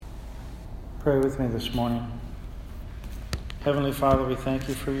Pray with me this morning. Heavenly Father, we thank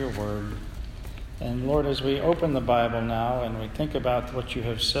you for your word. And Lord, as we open the Bible now and we think about what you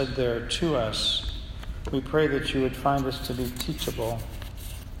have said there to us, we pray that you would find us to be teachable,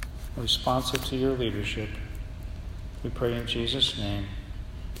 responsive to your leadership. We pray in Jesus' name.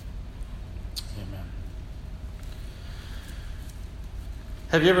 Amen.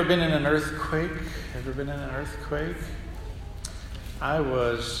 Have you ever been in an earthquake? I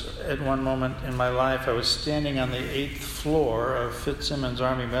was, at one moment in my life, I was standing on the 8th floor of Fitzsimmons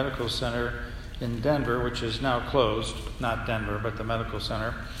Army Medical Center in Denver, which is now closed. Not Denver, but the medical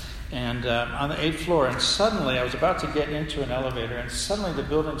center. And on the 8th floor, and suddenly I was about to get into an elevator, and suddenly the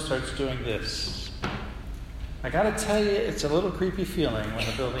building starts doing this. I got to tell you, it's a little creepy feeling when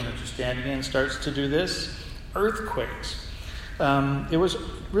the building that you're standing in starts to do this. Earthquakes. It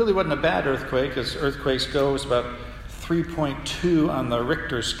really wasn't a bad earthquake, as earthquakes go. It was about 3.2 on the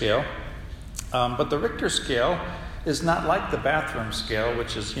Richter scale. But the Richter scale is not like the bathroom scale,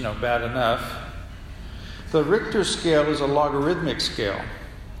 which is, bad enough. The Richter scale is a logarithmic scale.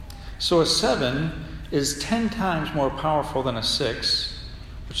 So a 7 is 10 times more powerful than a 6,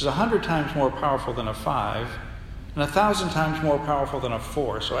 which is 100 times more powerful than a 5, and 1,000 times more powerful than a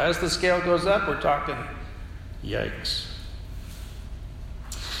 4. So as the scale goes up, we're talking yikes.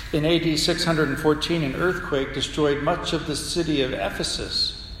 In AD 614, an earthquake destroyed much of the city of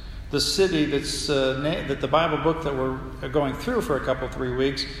Ephesus, the city that the Bible book that we're going through for 3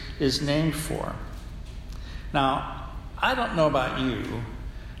 weeks is named for. Now, I don't know about you,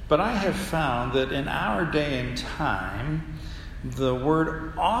 but I have found that in our day and time, the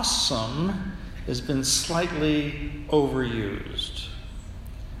word awesome has been slightly overused.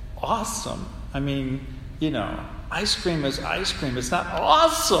 Awesome. I mean, ice cream is ice cream. It's not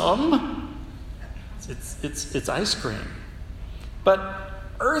awesome. It's ice cream. But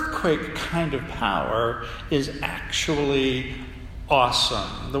earthquake kind of power is actually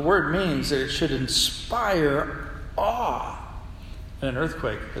awesome. The word means that it should inspire awe. And an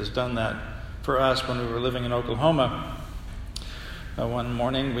earthquake has done that for us when we were living in Oklahoma. One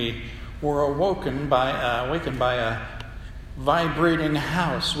morning we were awakened by a vibrating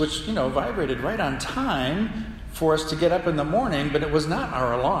house, which, vibrated right on time for us to get up in the morning, but it was not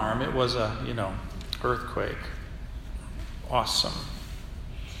our alarm. It was a, earthquake. Awesome.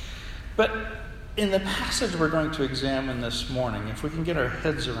 But in the passage we're going to examine this morning, if we can get our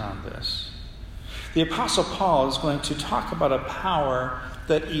heads around this, the Apostle Paul is going to talk about a power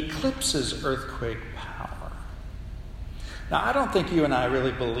that eclipses earthquake power. Now, I don't think you and I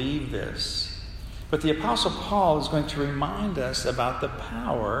really believe this, but the Apostle Paul is going to remind us about the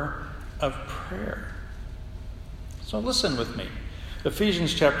power of prayer. So listen with me.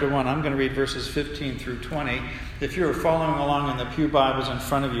 Ephesians chapter 1, I'm going to read verses 15 through 20. If you're following along in the Pew Bibles in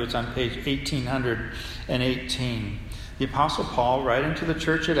front of you, it's on page 1818. The Apostle Paul, writing to the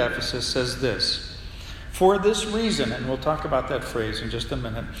church at Ephesus, says this: "For this reason," and we'll talk about that phrase in just a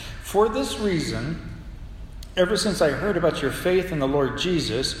minute, "for this reason, ever since I heard about your faith in the Lord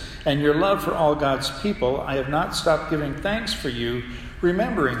Jesus and your love for all God's people, I have not stopped giving thanks for you,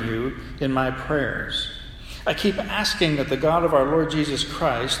 remembering you in my prayers. I keep asking that the God of our Lord Jesus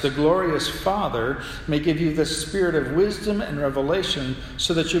Christ, the glorious Father, may give you the spirit of wisdom and revelation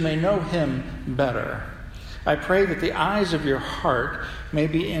so that you may know him better. I pray that the eyes of your heart may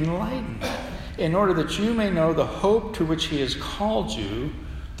be enlightened, in order that you may know the hope to which he has called you,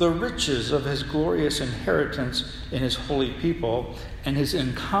 the riches of his glorious inheritance in his holy people, and his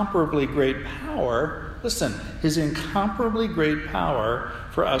incomparably great power," listen, "his incomparably great power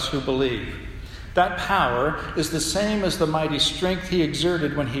for us who believe. That power is the same as the mighty strength he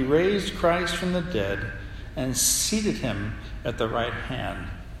exerted when he raised Christ from the dead and seated him at the right hand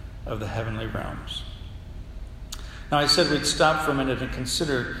of the heavenly realms." Now, I said we'd stop for a minute and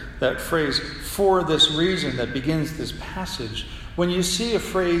consider that phrase, "for this reason," that begins this passage. When you see a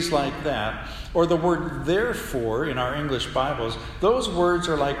phrase like that, or the word "therefore" in our English Bibles, those words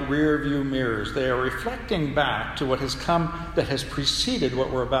are like rear view mirrors. They are reflecting back to what has come that has preceded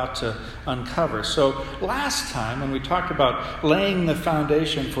what we're about to uncover. So last time, when we talked about laying the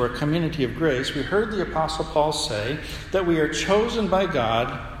foundation for a community of grace, we heard the Apostle Paul say that we are chosen by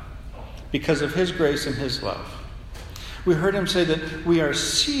God because of his grace and his love. We heard him say that we are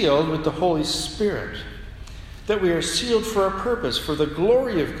sealed with the Holy Spirit, that we are sealed for a purpose, for the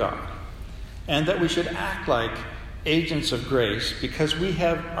glory of God, and that we should act like agents of grace because we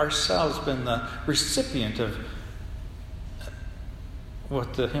have ourselves been the recipient of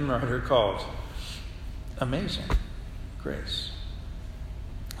what the hymn writer called amazing grace.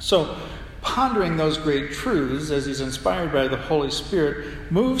 So pondering those great truths as he's inspired by the Holy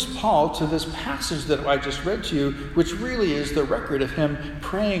Spirit moves Paul to this passage that I just read to you, which really is the record of him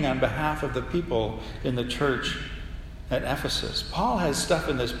praying on behalf of the people in the church at Ephesus. Paul has stuff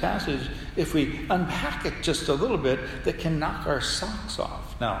in this passage, if we unpack it just a little bit, that can knock our socks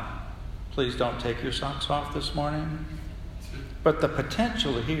off. Now, please don't take your socks off this morning. But the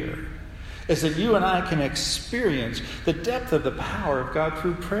potential here is that you and I can experience the depth of the power of God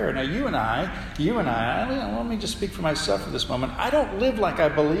through prayer. Now, you and I, let me just speak for myself for this moment. I don't live like I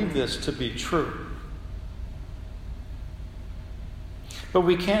believe this to be true. But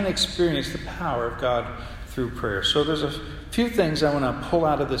we can experience the power of God through prayer. So there's a few things I want to pull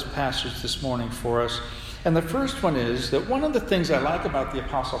out of this passage this morning for us. And the first one is that one of the things I like about the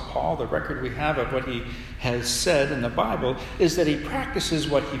Apostle Paul, the record we have of what he has said in the Bible, is that he practices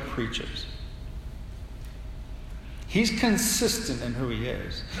what he preaches. He's consistent in who he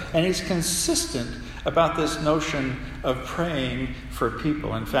is. And he's consistent about this notion of praying for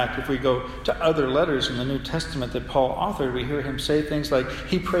people. In fact, if we go to other letters in the New Testament that Paul authored, we hear him say things like,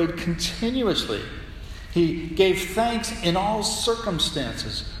 he prayed continuously. He gave thanks in all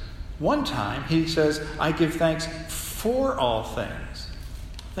circumstances. One time, he says, I give thanks for all things.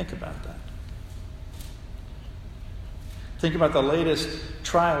 Think about that. Think about the latest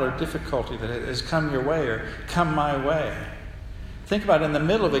trial or difficulty that has come your way or come my way. Think about in the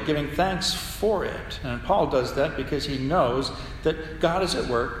middle of it, giving thanks for it. And Paul does that because he knows that God is at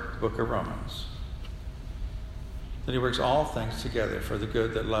work, Book of Romans. That he works all things together for the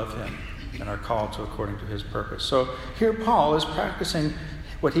good that love him and are called to according to his purpose. So here Paul is practicing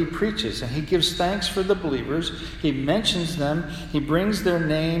what he preaches, and he gives thanks for the believers. He mentions them. He brings their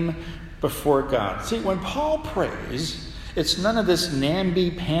name before God. See, when Paul prays, it's none of this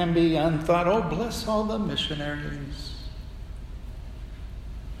namby-pamby, unthought, oh, bless all the missionaries.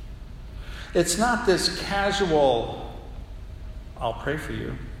 It's not this casual, I'll pray for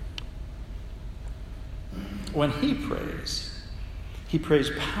you. When he prays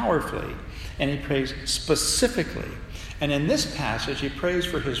powerfully, and he prays specifically. And in this passage, he prays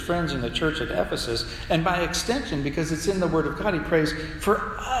for his friends in the church at Ephesus, and by extension, because it's in the Word of God, he prays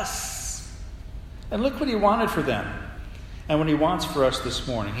for us. And look what he wanted for them. And what he wants for us this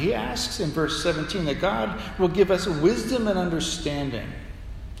morning. He asks in verse 17 that God will give us wisdom and understanding.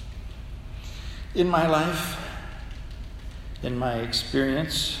 In my life, in my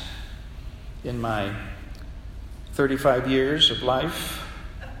experience, in my 35 years of life,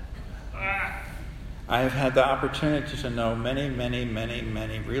 I have had the opportunity to know many, many, many,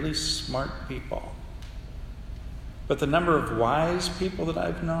 many really smart people. But the number of wise people that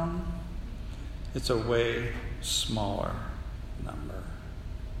I've known, it's a way smaller number.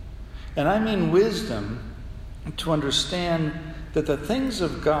 And I mean wisdom to understand that the things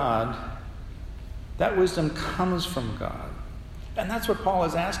of God, that wisdom comes from God. And that's what Paul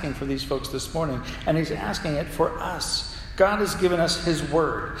is asking for these folks this morning. And he's asking it for us. God has given us his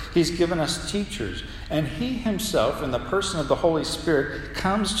word. He's given us teachers. And he himself, in the person of the Holy Spirit,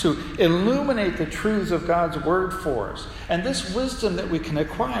 comes to illuminate the truths of God's word for us. And this wisdom that we can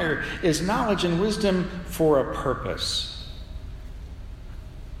acquire is knowledge and wisdom for a purpose.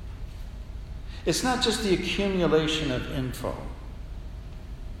 It's not just the accumulation of info.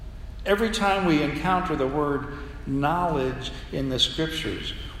 Every time we encounter the word knowledge in the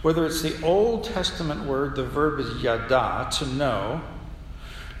scriptures, whether it's the Old Testament word, the verb is yada, to know.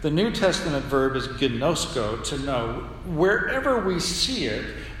 The New Testament verb is gnosko, to know. Wherever we see it,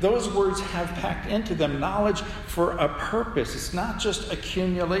 those words have packed into them knowledge for a purpose. It's not just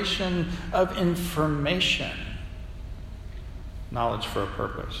accumulation of information. Knowledge for a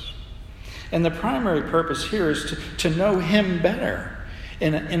purpose. And the primary purpose here is to know him better.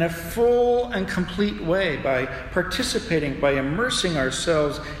 In a full and complete way, by participating, by immersing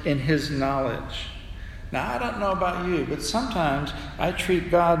ourselves in his knowledge. Now, I don't know about you, but sometimes I treat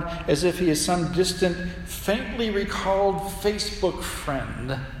God as if he is some distant, faintly recalled Facebook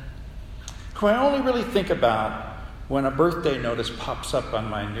friend who I only really think about when a birthday notice pops up on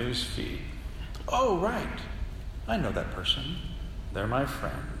my news feed. Oh, right. I know that person. They're my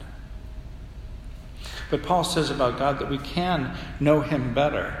friend. But Paul says about God that we can know him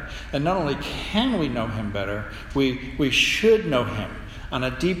better. And not only can we know him better, we should know him on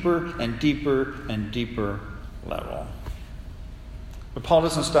a deeper and deeper and deeper level. But Paul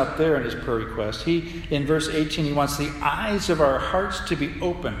doesn't stop there in his prayer request. In verse 18, he wants the eyes of our hearts to be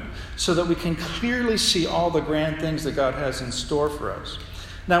open so that we can clearly see all the grand things that God has in store for us.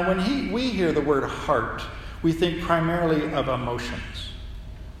 Now, when we hear the word heart, we think primarily of emotions.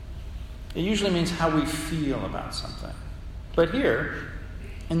 It usually means how we feel about something. But here,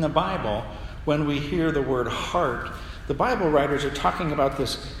 in the Bible, when we hear the word heart, the Bible writers are talking about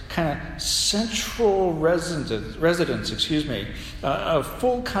this kind of central residence, of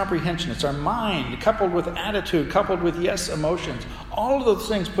full comprehension. It's our mind, coupled with attitude, coupled with, emotions. All of those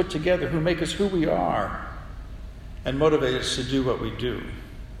things put together who make us who we are and motivate us to do what we do.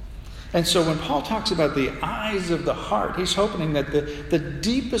 And so when Paul talks about the eyes of the heart, he's hoping that the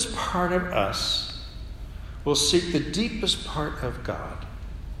deepest part of us will seek the deepest part of God,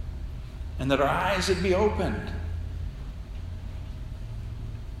 and that our eyes would be opened.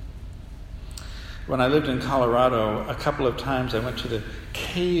 When I lived in Colorado, a couple of times I went to the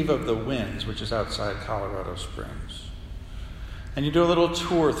Cave of the Winds, which is outside Colorado Springs. And you do a little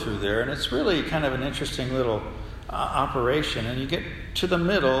tour through there, and it's really kind of an interesting little operation. And you get to the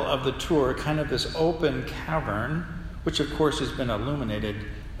middle of the tour, kind of this open cavern, which of course has been illuminated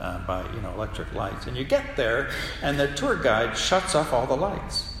by electric lights. And you get there, and the tour guide shuts off all the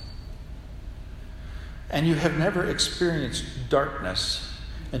lights. And you have never experienced darkness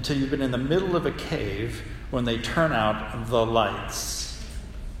until you've been in the middle of a cave when they turn out the lights.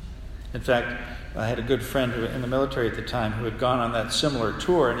 In fact, I had a good friend in the military at the time who had gone on that similar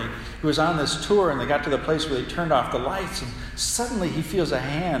tour, and he was on this tour, and they got to the place where they turned off the lights, and suddenly he feels a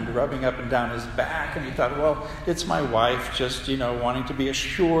hand rubbing up and down his back, and he thought, well, it's my wife just, wanting to be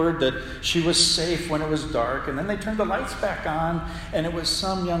assured that she was safe when it was dark. And then they turned the lights back on, and it was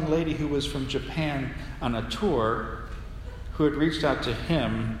some young lady who was from Japan on a tour who had reached out to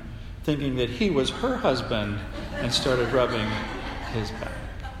him thinking that he was her husband and started rubbing his back.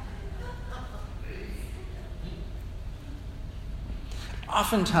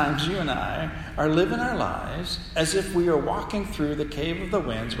 Oftentimes, you and I are living our lives as if we are walking through the Cave of the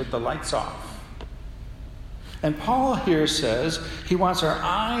Winds with the lights off. And Paul here says he wants our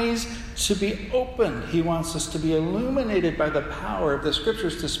eyes to be opened. He wants us to be illuminated by the power of the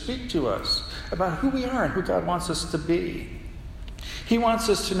Scriptures to speak to us about who we are and who God wants us to be. He wants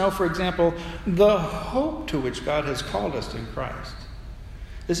us to know, for example, the hope to which God has called us in Christ.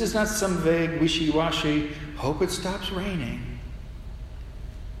 This is not some vague, wishy-washy, hope it stops raining.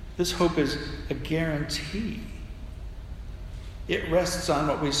 This hope is a guarantee. It rests on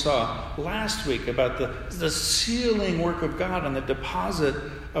what we saw last week about the sealing work of God and the deposit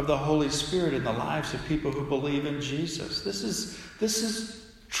of the Holy Spirit in the lives of people who believe in Jesus. This is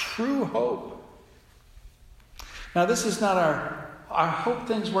true hope. Now, this is not our hope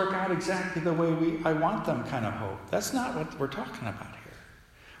things work out exactly the way I want them kind of hope. That's not what we're talking about here.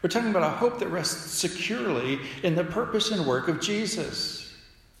 We're talking about a hope that rests securely in the purpose and work of Jesus.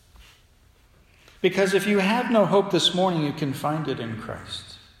 Because if you have no hope this morning, you can find it in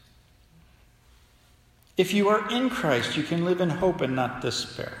Christ. If you are in Christ, you can live in hope and not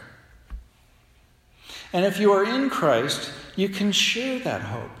despair. And if you are in Christ, you can share that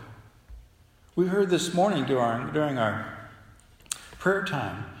hope. We heard this morning during our prayer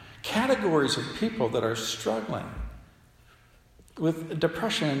time categories of people that are struggling with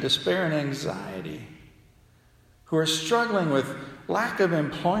depression and despair and anxiety, who are struggling with lack of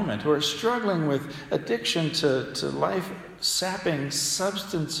employment, who are struggling with addiction to life-sapping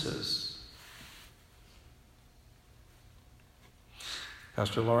substances.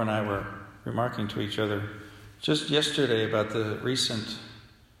 Pastor Laura and I were remarking to each other just yesterday about the recent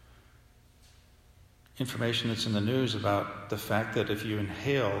information that's in the news about the fact that if you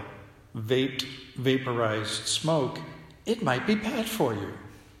inhale vaporized smoke, it might be bad for you.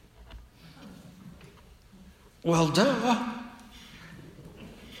 Well, duh.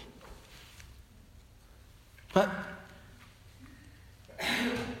 But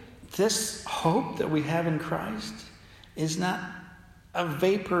this hope that we have in Christ is not a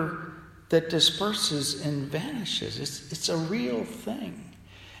vapor that disperses and vanishes. It's a real thing.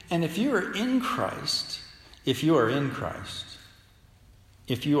 And if you are in Christ, you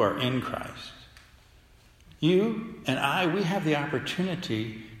and I, we have the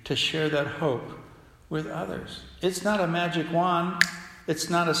opportunity to share that hope with others. It's not a magic wand. It's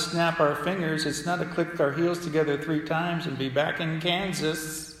not a snap our fingers. It's not a click our heels together 3 times and be back in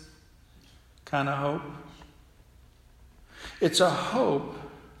Kansas kind of hope. It's a hope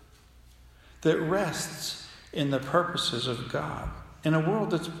that rests in the purposes of God in a world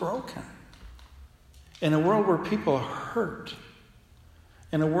that's broken, in a world where people are hurt,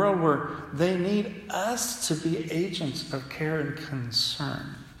 in a world where they need us to be agents of care and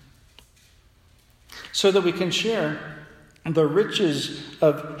concern, so that we can share the riches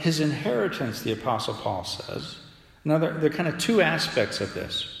of his inheritance, the Apostle Paul says. Now, there are kind of 2 aspects of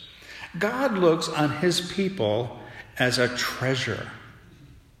this. God looks on his people as a treasure.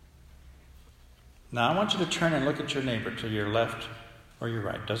 Now, I want you to turn and look at your neighbor to your left or you're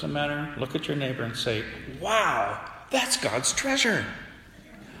right. Doesn't matter. Look at your neighbor and say, wow, that's God's treasure.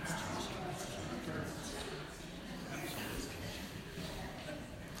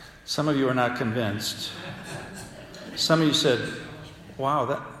 Some of you are not convinced. Some of you said,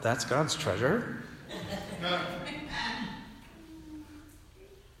 wow, that's God's treasure.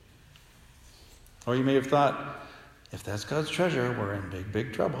 Or you may have thought, if that's God's treasure, we're in big,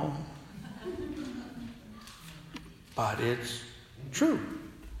 big trouble. But it's true.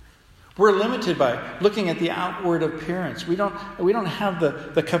 We're limited by looking at the outward appearance. We don't have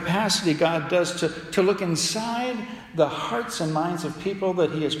the capacity God does to look inside the hearts and minds of people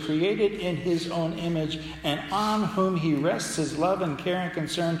that he has created in his own image and on whom he rests his love and care and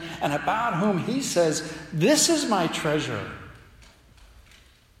concern and about whom he says, this is my treasure.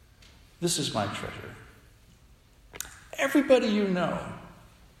 This is my treasure. Everybody you know,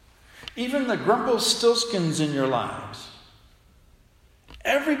 even the Grumpelstiltskins in your lives,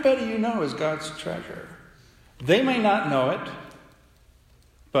 everybody you know is God's treasure. They may not know it,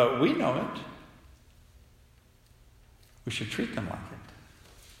 but we know it. We should treat them like it.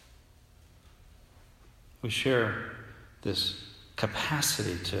 We share this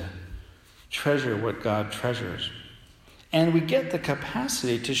capacity to treasure what God treasures. And we get the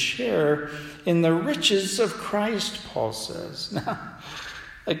capacity to share in the riches of Christ, Paul says. Now,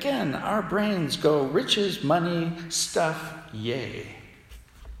 again, our brains go riches, money, stuff, yay.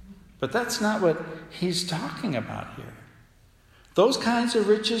 But that's not what he's talking about here. Those kinds of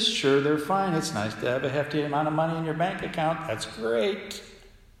riches, sure, they're fine. It's nice to have a hefty amount of money in your bank account. That's great.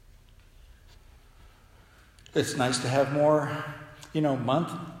 It's nice to have more,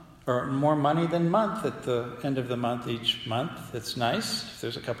 month or more money than month at the end of the month each month. It's nice. If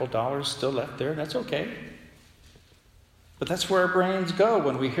there's a couple dollars still left there, that's okay. But that's where our brains go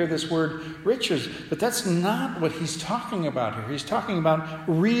when we hear this word riches. But that's not what he's talking about here. He's talking about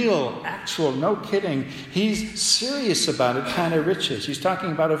real, actual, no kidding. He's serious about it kind of riches. He's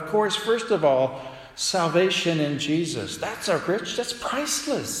talking about, of course, first of all, salvation in Jesus. That's a rich, that's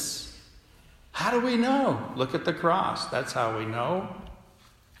priceless. How do we know? Look at the cross. That's how we know.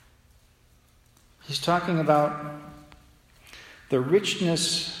 He's talking about the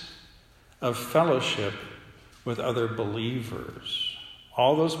richness of fellowship with other believers.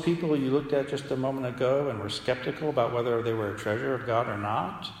 All those people you looked at just a moment ago and were skeptical about whether they were a treasure of God or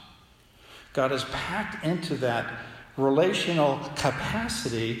not, God has packed into that relational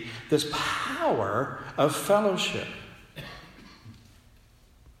capacity this power of fellowship.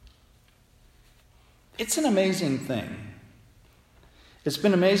 It's an amazing thing. It's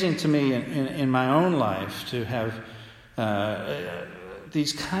been amazing to me in my own life to have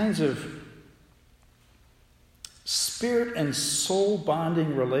these kinds of spirit and soul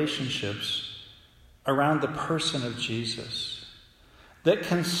bonding relationships around the person of Jesus that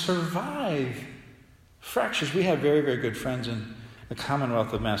can survive fractures. We have very, very good friends in the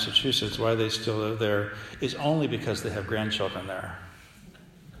Commonwealth of Massachusetts. Why they still live there is only because they have grandchildren there.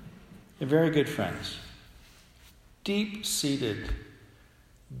 They're very good friends. Deep-seated,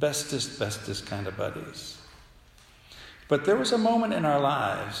 bestest kind of buddies. But there was a moment in our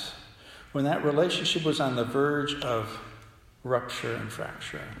lives when that relationship was on the verge of rupture and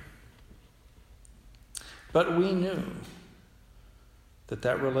fracture. But we knew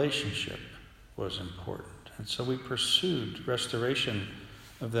that relationship was important. And so we pursued restoration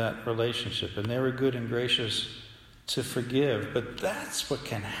of that relationship. And they were good and gracious to forgive. But that's what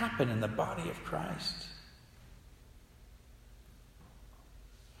can happen in the body of Christ.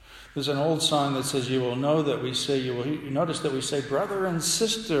 There's an old song that says, you will notice that we say brother and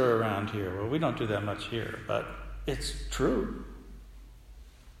sister around here. Well, we don't do that much here, but it's true.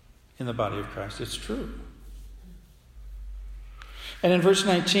 In the body of Christ, it's true. And in verse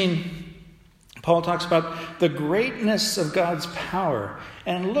 19, Paul talks about the greatness of God's power.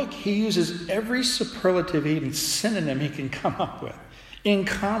 And look, he uses every superlative, even synonym he can come up with.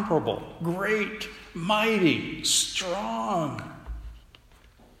 Incomparable, great, mighty, strong.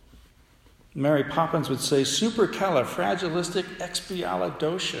 Mary Poppins would say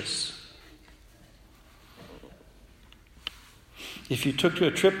supercalifragilisticexpialidocious. If you took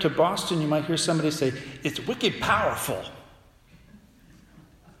a trip to Boston, you might hear somebody say, it's wicked powerful.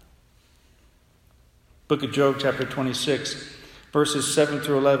 Book of Job, chapter 26, verses 7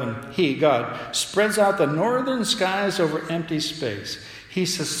 through 11. He, God, spreads out the northern skies over empty space. He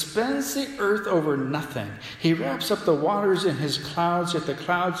suspends the earth over nothing. He wraps up the waters in his clouds, yet the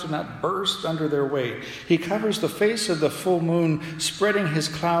clouds do not burst under their weight. He covers the face of the full moon, spreading his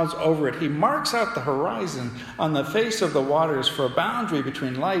clouds over it. He marks out the horizon on the face of the waters for a boundary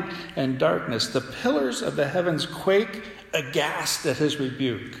between light and darkness. The pillars of the heavens quake aghast at his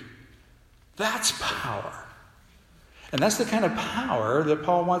rebuke. That's power. And that's the kind of power that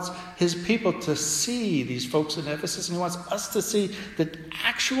Paul wants his people to see, these folks in Ephesus, and he wants us to see the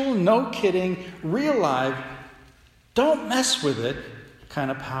actual, no kidding, real life, don't mess with it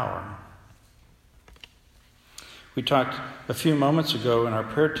kind of power. We talked a few moments ago in our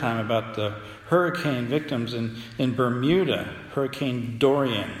prayer time about the hurricane victims in Bermuda, Hurricane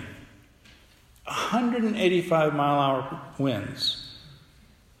Dorian. 185-mile-an-hour winds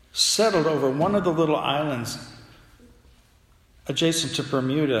settled over one of the little islands adjacent to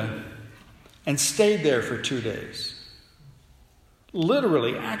Bermuda and stayed there for 2 days.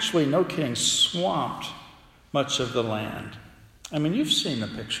 Literally, actually, no kidding, swamped much of the land. I mean, you've seen the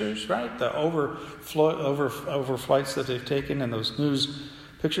pictures, right? The overflights that they've taken and those news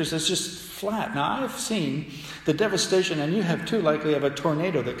pictures. It's just flat. Now, I've seen the devastation, and you have too, likely, of a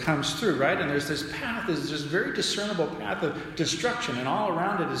tornado that comes through, right? And there's this path, there's this very discernible path of destruction, and all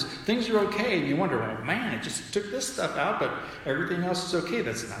around it is things are okay, and you wonder, well, man, it just took this stuff out, but everything else is okay.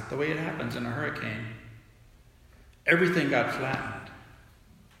 That's not the way it happens in a hurricane. Everything got flattened.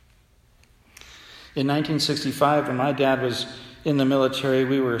 In 1965, when my dad was in the military,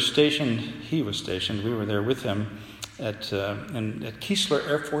 he was stationed, we were there with him at Keesler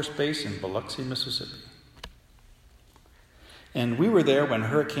Air Force Base in Biloxi, Mississippi. And we were there when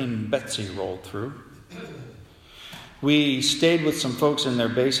Hurricane Betsy rolled through. We stayed with some folks in their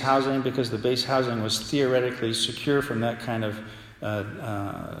base housing because the base housing was theoretically secure from that kind of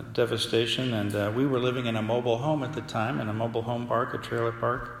devastation. And we were living in a mobile home at the time, in a mobile home park, a trailer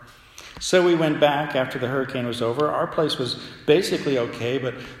park. So we went back after the hurricane was over. Our place was basically okay,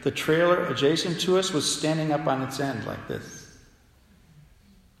 but the trailer adjacent to us was standing up on its end like this.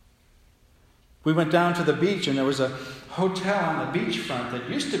 We went down to the beach, and there was a hotel on the beachfront that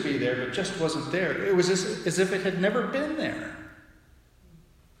used to be there but just wasn't there. It was as if it had never been there.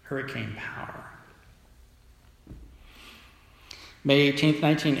 Hurricane power. May 18th,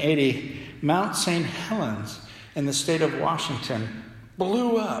 1980, Mount St. Helens in the state of Washington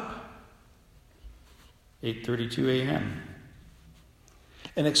blew up. 8:32 a.m.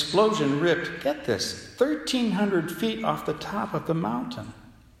 An explosion ripped, get this, 1,300 feet off the top of the mountain.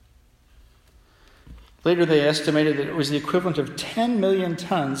 Later they estimated that it was the equivalent of 10 million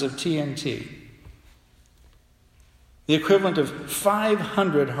tons of TNT. The equivalent of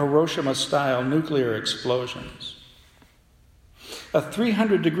 500 Hiroshima-style nuclear explosions. A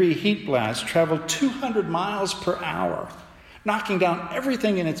 300-degree heat blast traveled 200 miles per hour, knocking down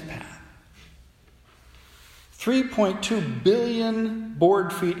everything in its path. 3.2 billion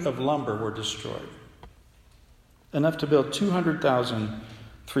board feet of lumber were destroyed, enough to build 200,000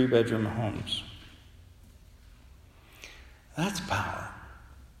 three-bedroom homes. That's power.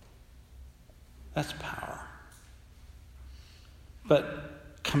 That's power.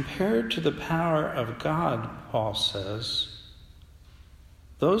 But compared to the power of God, Paul says,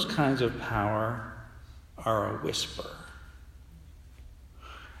 those kinds of power are a whisper.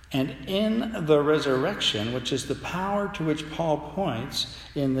 And in the resurrection, which is the power to which Paul points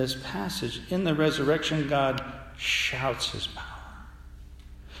in this passage, in the resurrection, God shouts his power.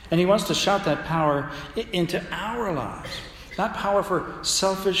 And he wants to shout that power into our lives. Not power for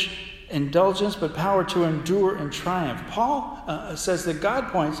selfish indulgence, but power to endure and triumph. Paul says that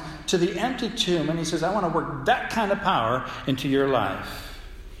God points to the empty tomb, and he says, I want to work that kind of power into your life.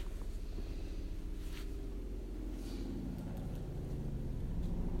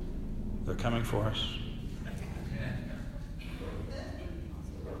 They're coming for us.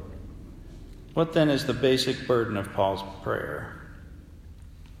 What then is the basic burden of Paul's prayer?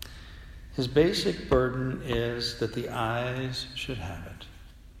 His basic burden is that the eyes should have it.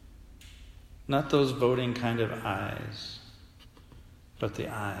 Not those voting kind of eyes, but the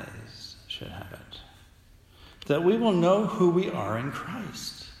eyes should have it. That we will know who we are in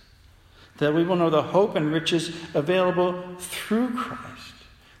Christ. That we will know the hope and riches available through Christ.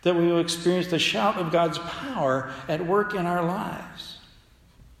 That we will experience the shout of God's power at work in our lives.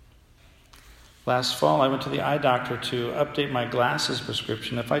 Last fall, I went to the eye doctor to update my glasses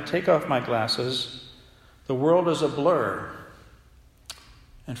prescription. If I take off my glasses, the world is a blur.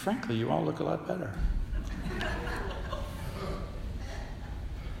 And frankly, you all look a lot better.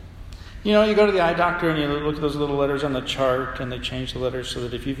 You know, you go to the eye doctor and you look at those little letters on the chart, and they change the letters so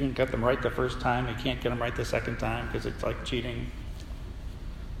that if you can get them right the first time, you can't get them right the second time because it's like cheating.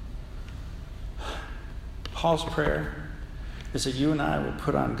 Paul's prayer is that you and I will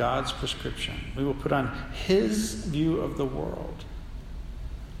put on God's prescription. We will put on his view of the world,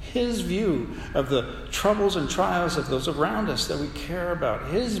 His view of the troubles and trials of those around us that we care about.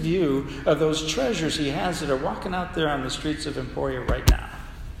 His view of those treasures He has that are walking out there on the streets of Emporia right now.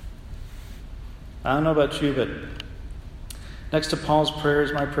 I don't know about you, but next to Paul's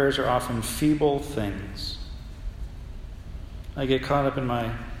prayers, my prayers are often feeble things. I get caught up in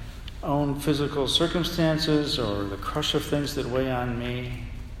my own physical circumstances or the crush of things that weigh on me.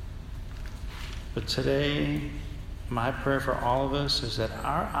 But today, my prayer for all of us is that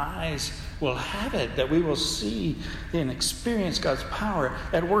our eyes will have it, that we will see and experience God's power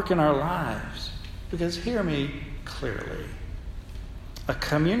at work in our lives. Because hear me clearly. A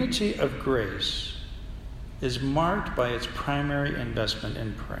community of grace is marked by its primary investment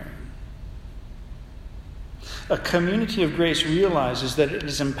in praying. A community of grace realizes that it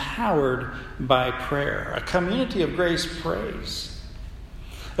is empowered by prayer. A community of grace prays.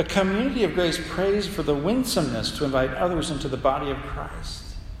 A community of grace prays for the winsomeness to invite others into the body of Christ.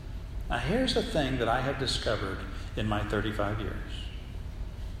 Now, here's the thing that I have discovered in my 35 years.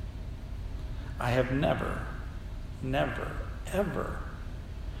 I have never, ever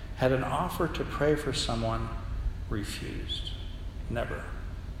had an offer to pray for someone refused. Never.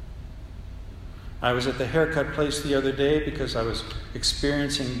 I was at the haircut place the other day because I was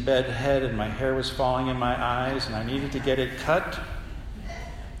experiencing bedhead and my hair was falling in my eyes and I needed to get it cut.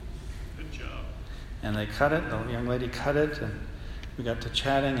 And they cut it, the young lady cut it, and we got to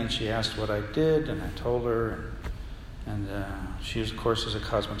chatting, and she asked what I did, and I told her, and she, of course, is a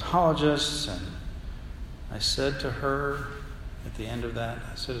cosmetologist, and I said to her at the end of that,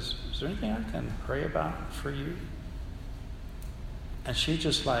 I said, is there anything I can pray about for you? And she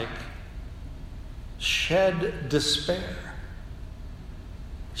just shed despair.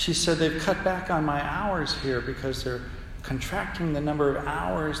 She said, they've cut back on my hours here because they're contracting the number of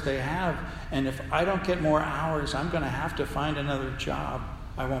hours they have, and if I don't get more hours, I'm going to have to find another job.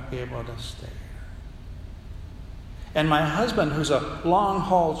 I won't be able to stay here. And my husband, who's a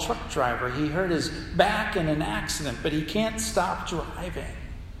long-haul truck driver, he hurt his back in an accident, but he can't stop driving.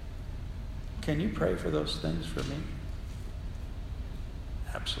 Can you pray for those things for me?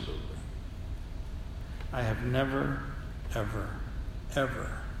 Absolutely. I have never, ever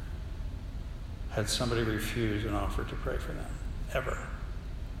had somebody refuse an offer to pray for them. Ever.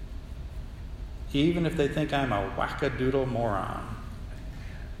 Even if they think I'm a wackadoodle moron,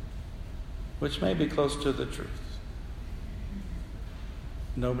 which may be close to the truth.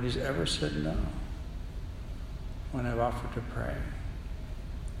 Nobody's ever said no when I've offered to pray.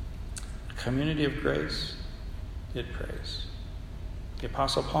 A community of grace, it prays. The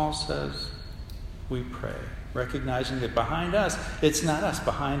Apostle Paul says, we pray, recognizing that behind us, it's not us,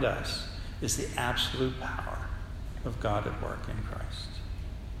 behind us is the absolute power of God at work in Christ.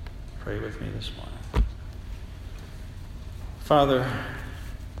 Pray with me this morning. Father,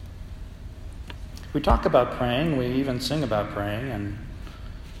 we talk about praying, we even sing about praying, and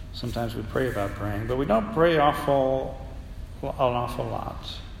sometimes we pray about praying, but we don't pray an awful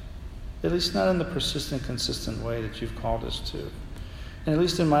lot. At least not in the persistent, consistent way that you've called us to. And at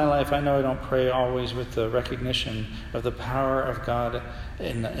least in my life, I know I don't pray always with the recognition of the power of God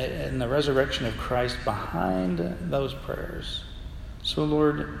in the resurrection of Christ behind those prayers. So,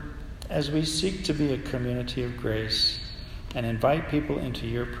 Lord, as we seek to be a community of grace and invite people into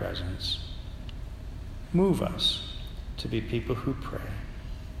your presence, move us to be people who pray.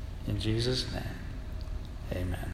 In Jesus' name, amen.